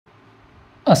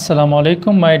Assalamu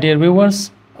alaikum my dear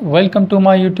viewers, welcome to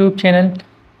my YouTube channel,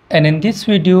 and in this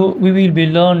video we will be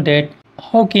learn that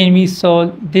how can we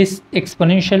solve this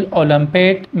exponential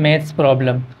Olympiad maths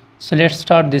problem. So let's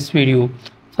start this video.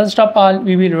 First of all,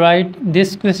 we will write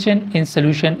this question in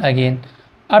solution again.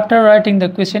 After writing the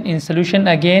question in solution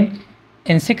again,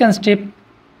 in second step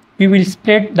we will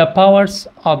split the powers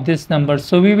of this number.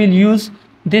 So we will use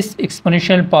this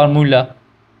exponential formula,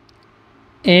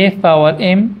 a power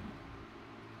m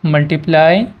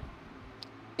multiply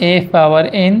a power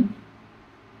n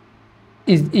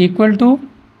is equal to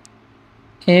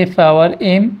a power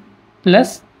m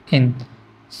plus n.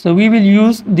 So we will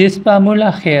use this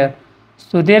formula here.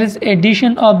 So there is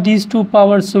addition of these two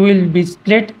powers, so we will be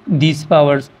split these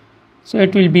powers. So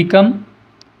it will become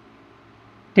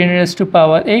 10 raised to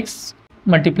power x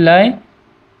multiply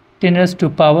 10 raised to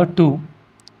power 2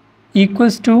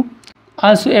 equals to,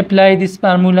 also apply this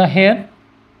formula here.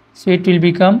 So it will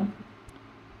become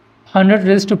 100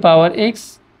 raised to power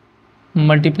x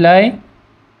multiply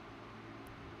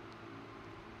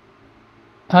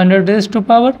 100 raised to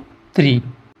power 3.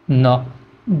 Now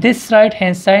this right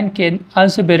hand side can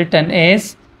also be written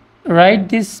as, write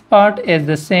this part as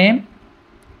the same,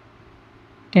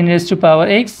 10 raised to power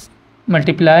x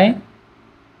multiply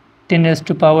 10 raised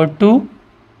to power 2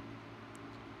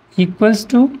 equals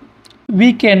to,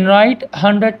 we can write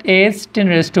 100 as 10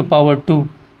 raised to power 2.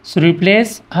 So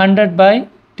replace 100 by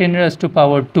 10 raised to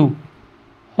power 2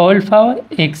 whole power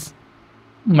x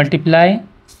multiply,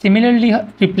 similarly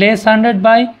replace 100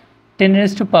 by 10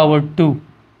 raised to power 2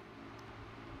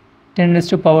 10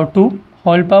 raised to power 2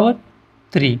 whole power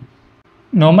 3.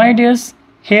 Now my dears,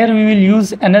 here we will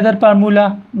use another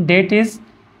formula, that is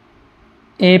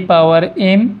a power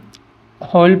m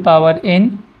whole power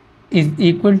n is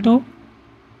equal to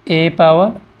a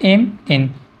power m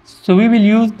n. So we will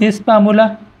use this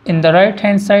formula in the right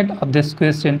hand side of this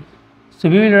question. So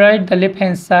we will write the left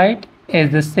hand side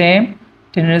as the same,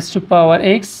 10 raised to power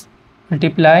x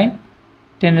multiply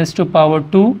 10 raised to power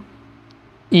 2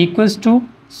 equals to,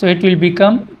 so it will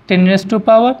become 10 raised to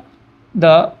power,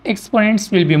 the exponents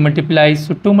will be multiplied.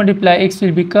 So 2 multiply x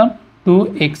will become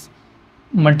 2x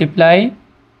multiply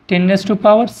 10 raised to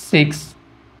power 6.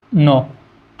 Now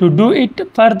to do it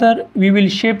further, we will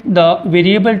shift the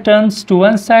variable terms to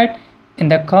one side and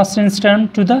the constant term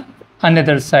to the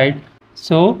another side.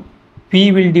 So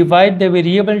we will divide the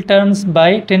variable terms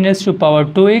by 10 raised to power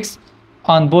 2x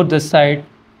on both the side.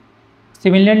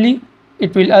 Similarly,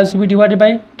 it will also be divided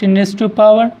by 10 raised to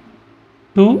power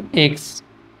 2x,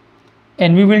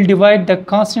 and we will divide the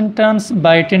constant terms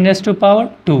by 10 raised to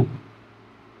power 2.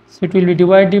 So it will be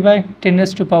divided by 10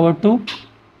 raised to power 2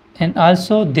 and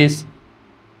also this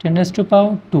 10 raised to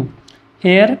power 2.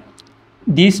 Here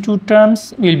these two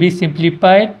terms will be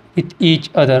simplified with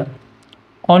each other.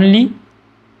 Only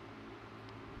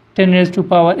 10 raised to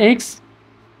power x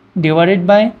divided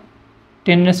by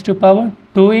 10 raised to power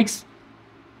 2x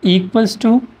equals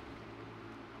to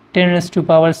 10 raised to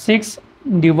power 6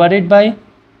 divided by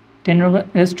 10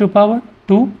 raised to power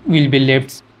 2 will be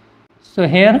left. So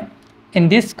here in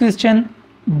this question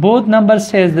both numbers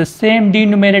has the same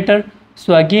denominator.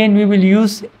 So again we will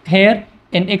use here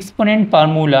an exponent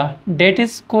formula, that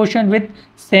is quotient with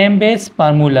same base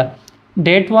formula,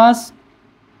 that was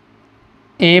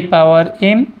a power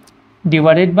m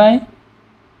divided by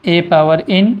a power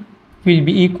n will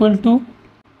be equal to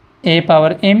a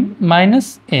power m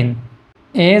minus n.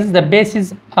 As the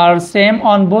bases are same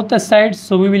on both the sides,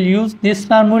 so we will use this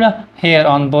formula here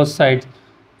on both sides.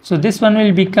 So this one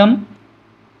will become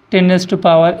 10 raised to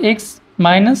power x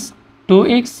minus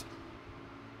 2x,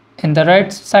 and the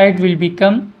right side will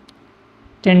become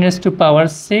 10 raised to power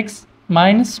 6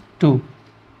 minus 2.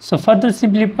 So further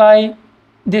simplify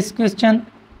this question,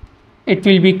 it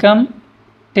will become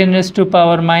 10 raised to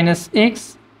power minus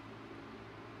x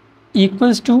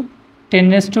equals to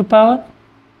 10 raised to power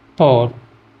 4.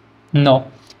 Now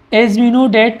as we know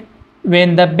that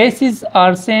when the bases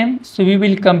are same, so we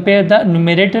will compare the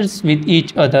numerators with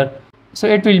each other. So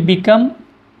it will become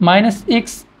minus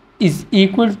x is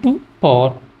equal to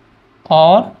 4,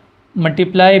 or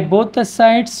multiply both the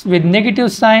sides with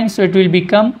negative sign, so it will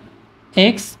become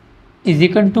x is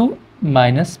equal to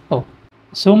minus 4.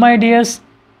 So my dears,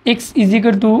 x is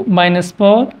equal to minus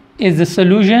 4 is the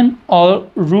solution or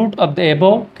root of the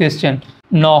above question.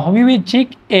 Now we will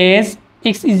check as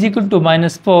x is equal to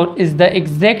minus 4 is the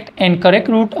exact and correct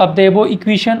root of the above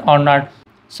equation or not.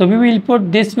 So we will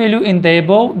put this value in the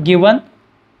above given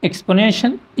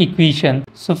exponential equation.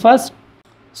 So first,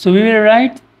 so we will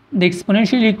write the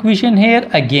exponential equation here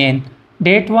again,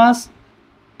 that was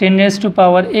 10 raised to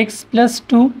power x plus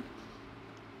 2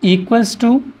 equals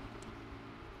to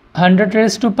 100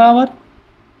 raised to power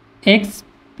x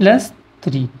plus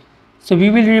 3. So we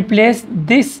will replace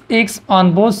this x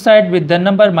on both sides with the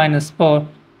number minus 4.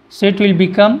 So it will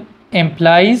become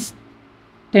implies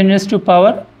 10 raised to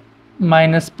power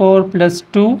minus 4 plus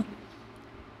 2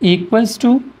 equals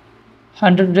to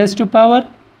 100 raised to power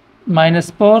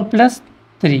minus 4 plus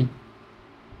 3.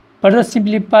 Further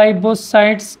simplify both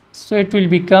sides, so it will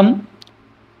become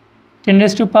 10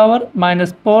 raised to power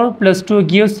minus 4 plus 2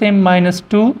 gives him minus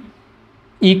 2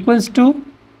 equals to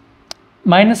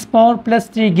minus 4 plus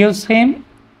 3 gives him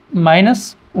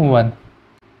minus 1.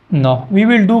 Now we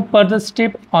will do further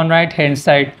step on right hand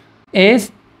side.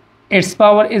 As its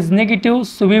power is negative,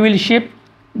 so we will shift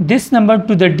this number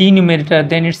to the denominator,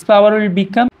 then its power will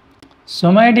become.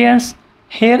 So my dears,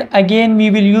 here again we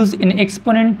will use an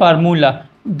exponent formula,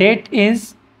 that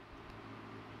is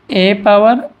a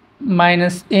power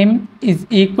minus m is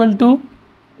equal to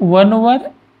 1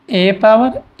 over a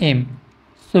power m.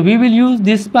 So we will use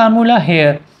this formula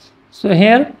here. So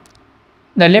here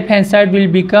the left hand side will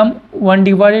become 1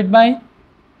 divided by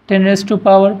 10 raised to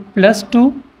power plus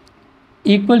 2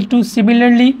 equal to,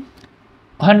 similarly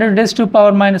 100 raised to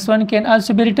power minus 1 can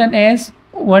also be written as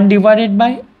 1 divided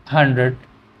by 100.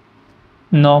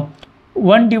 Now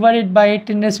 1 divided by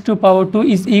 10 raised to power 2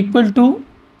 is equal to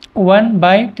 1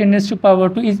 by 10 raised to power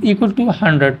 2 is equal to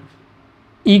 100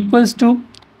 equals to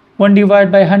 1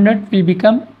 divided by 100 will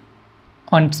become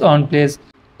on its own place.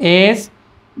 As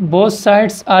both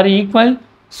sides are equal,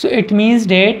 so it means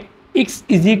that x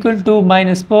is equal to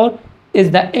minus 4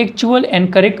 is the actual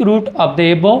and correct root of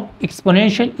the above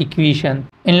exponential equation.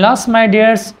 And last my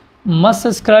dears, must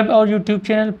subscribe our YouTube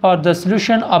channel for the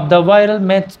solution of the viral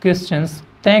math questions.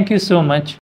 Thank you so much.